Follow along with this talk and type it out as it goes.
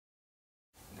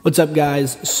What's up,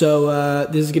 guys? So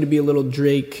this is going to be a little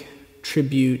Drake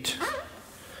tribute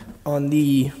on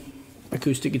the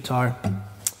acoustic guitar.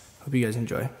 Hope you guys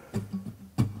enjoy.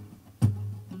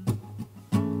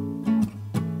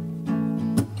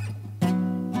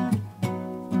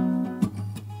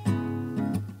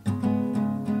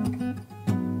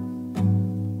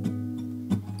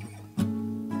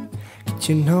 Get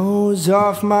your nose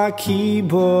off my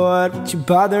keyboard, what you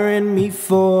bothering me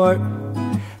for?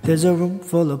 There's a room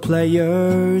full of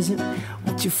players,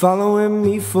 what you following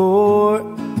me for?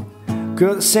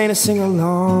 Girl, this ain't a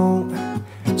sing-along,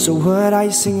 so what are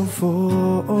you singing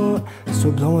for?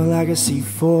 So blowing like a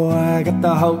C4, I got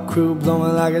the whole crew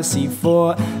blowing like a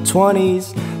C4.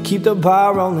 20s, keep the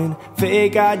bar rolling,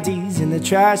 fake IDs in the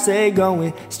trash, they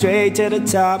going straight to the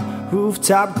top.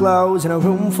 Rooftop glows in a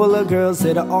room full of girls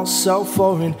that are all so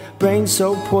foreign, brains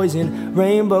so poison,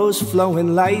 rainbows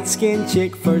flowing, light-skinned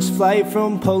chick, first flight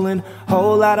from Poland,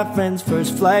 whole lot of friends,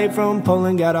 first flight from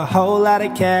Poland, got a whole lot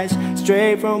of cash,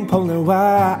 straight from Poland.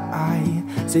 Why?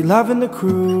 Say loving the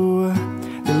crew,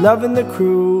 they're loving the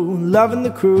crew, loving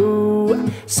the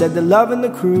crew. Said they're loving the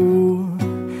crew,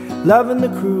 loving the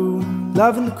crew,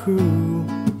 loving the crew.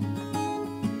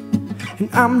 And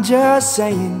I'm just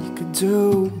saying you could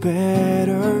do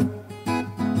better.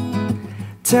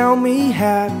 Tell me,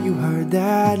 have you heard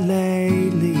that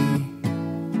lately?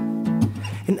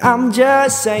 And I'm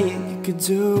just saying you could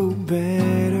do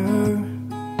better.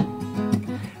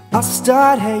 I'll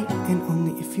start hating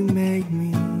only if you make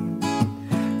me.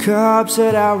 Cups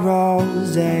of that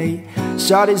rosé,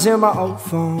 shawty's in my old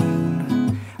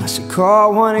phone. I should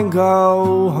call one and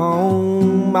go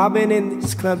home. I've been in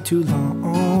this club too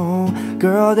long.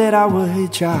 Girl that I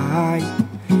would try,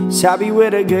 should be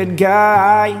with a good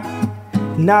guy.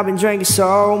 And I've been drinking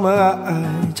so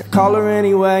much, I call her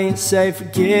anyway and say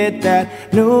forget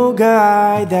that new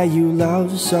guy that you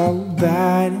love so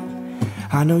bad.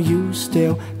 I know you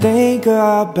still think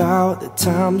about the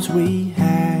times we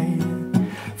had.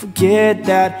 Forget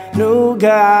that new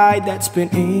guy that's been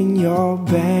in your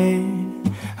bed.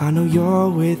 I know you're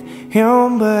with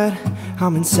him, but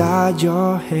I'm inside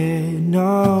your head.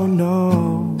 No,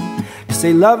 no. 'Cause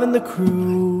they loving the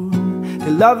crew,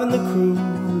 they're loving the crew,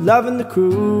 loving the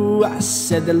crew. I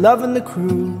said they're loving the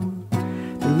crew,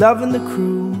 they're loving the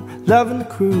crew, loving the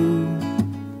crew.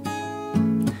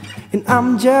 And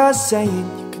I'm just saying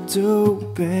you could do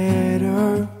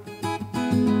better.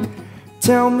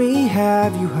 Tell me,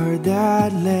 have you heard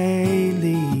that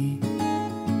lately?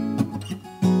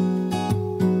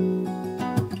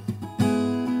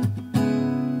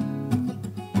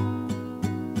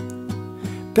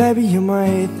 Baby, you're my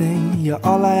everything, you're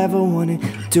all I ever wanted.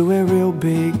 Do it real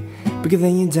big, bigger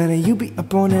than you done it. You be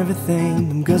up on everything,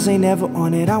 them girls ain't never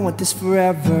on it. I want this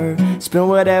forever, spend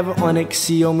whatever on it. 'Cause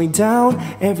she hold me down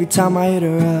every time I hit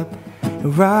her up.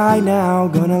 And right now,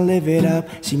 gonna live it up.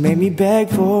 She made me beg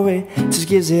for it, just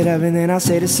gives it up. And then I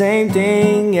say the same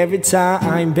thing every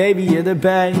time. Baby, you're the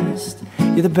best,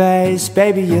 you're the best.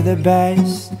 Baby, you're the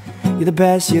best, you're the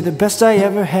best. You're the best I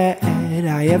ever had,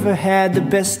 I ever had, the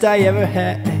best I ever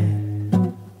had.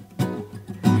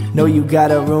 Know you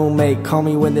got a roommate, call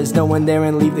me when there's no one there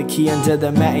and leave the key under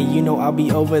the mat. And you know I'll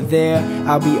be over there,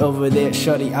 I'll be over there.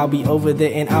 Shorty, I'll be over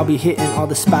there and I'll be hitting all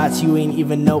the spots you ain't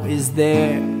even know is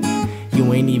there.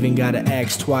 You ain't even gotta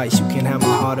ask twice. You can have my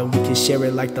heart or we can share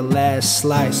it like the last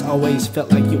slice. Always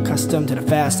felt like you're accustomed to the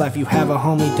fast life. You have a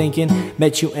homie thinking,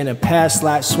 met you in a past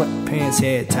life. Sweatpants,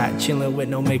 head tight, chilling with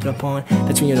no makeup on.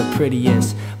 That's when you're the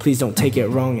prettiest. Please don't take it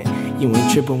wrong. And you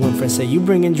ain't tripping when friends say you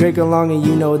bringing Drake along. And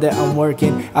you know that I'm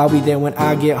working, I'll be there when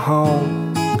I get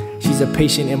home. She's a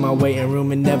patient in my waiting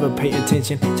room and never pay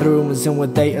attention to the rumors and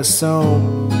what they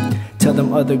assume. Tell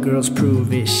them other girls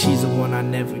prove it, she's the one I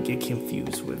never get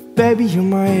confused with. Baby, you're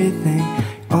my everything,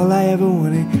 all I ever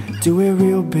wanted. Do it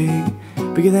real big,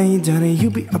 bigger than you done it. You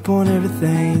be up on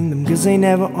everything, them girls ain't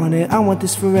never on it. I want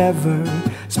this forever,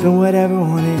 spend whatever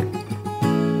on it.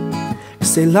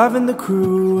 'Cause they loving the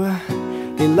crew,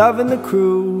 they loving the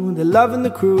crew, they're loving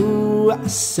the crew. I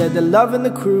said they're loving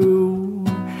the crew,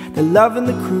 they're loving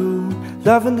the crew,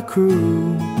 loving the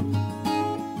crew.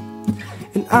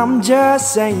 And I'm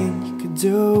just saying you could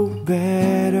do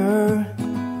better.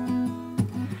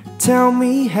 Tell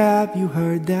me, have you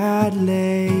heard that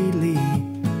lately?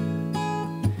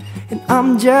 And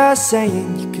I'm just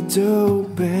saying you could do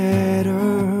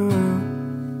better.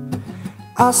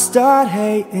 I'll start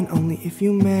hating only if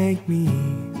you make me.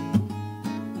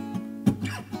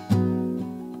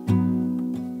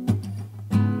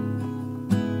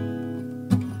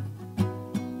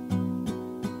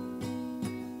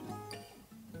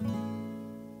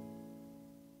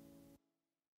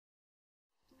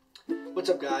 What's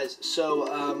up, guys?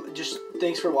 So just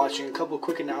thanks for watching. A couple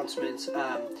quick announcements.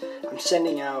 I'm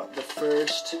sending out the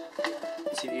first,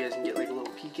 let's see if you guys can get like a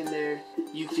little peek in there,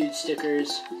 Uke Dude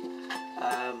stickers.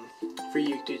 For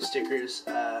Uke Dude stickers,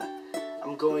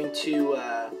 I'm going to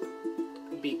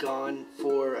be gone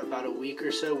for about a week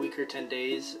or so, week or 10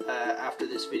 days after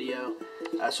this video.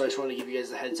 So I just want to give you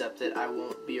guys the heads up that I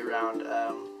won't be around.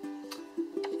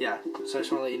 Yeah, so I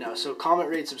just want to let you know. So comment,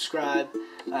 rate, subscribe,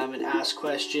 and ask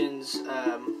questions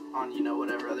on, you know,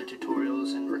 whatever other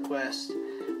tutorials and requests.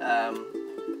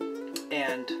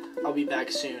 And I'll be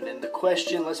back soon. And the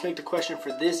question, let's make the question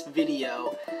for this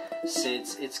video,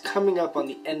 since it's coming up on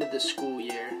the end of the school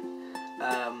year.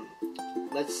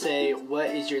 Let's say, what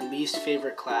is your least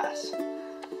favorite class?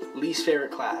 Least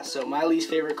favorite class. So my least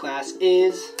favorite class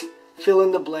is fill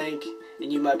in the blank,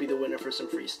 and you might be the winner for some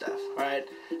free stuff. Alright,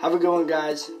 have a good one,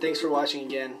 guys. Thanks for watching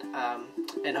again,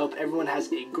 and hope everyone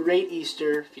has a great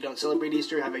Easter. If you don't celebrate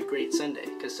Easter, have a great Sunday,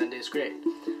 because Sunday is great.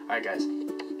 Alright, guys,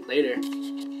 later.